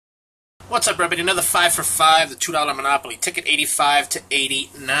What's up, everybody? Another 5 for 5, the $2 Monopoly. Ticket 85 to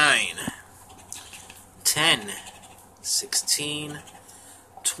 89. 10, 16,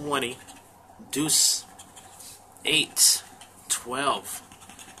 20, deuce, 8, 12,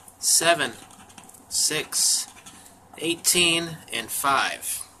 7, 6, 18, and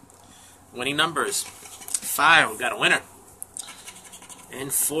 5. Winning numbers. 5, we got a winner.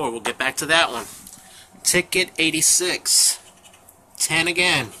 And 4, we'll get back to that one. Ticket 86. 10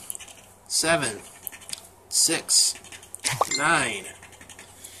 again. 7, 6, 9,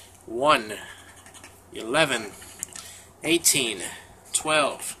 1, 11, 18,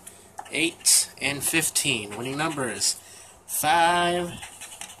 12, 8, and 15. Winning numbers 5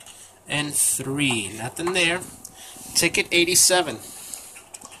 and 3. Nothing there. Ticket 87.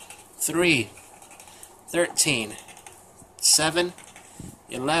 3, 13, 7,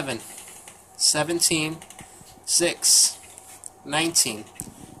 11, 17, 6, 19,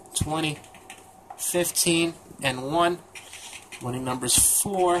 20, 15, and 1. Winning numbers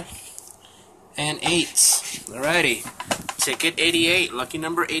 4 and 8. Alrighty. Ticket 88. Lucky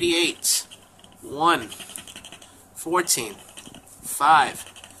number 88. 1, 14, 5,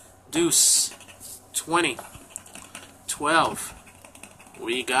 deuce, 20, 12.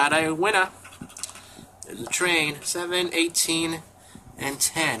 We got a winner. There's a train. 7, 18, and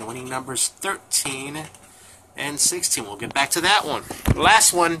 10. Winning numbers 13 and 16. We'll get back to that one.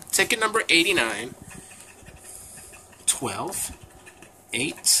 Last one, ticket number 89. 12,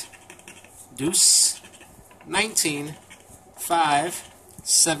 8, deuce, 19, 5,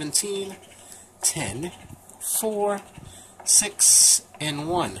 17, 10, 4, 6, and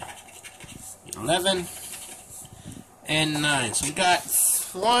 1. 11, and 9. So we got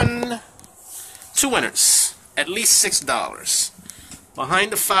 2 winners. At least $6.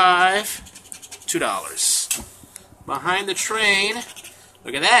 Behind the 5, $2. Behind the train,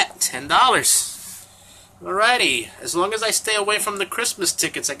 look at that, $10. Alrighty, as long as I stay away from the Christmas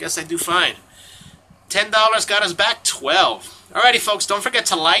tickets, I guess I do fine. $10 got us back 12. Alrighty, folks, don't forget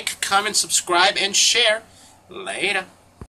to like, comment, subscribe, and share. Later.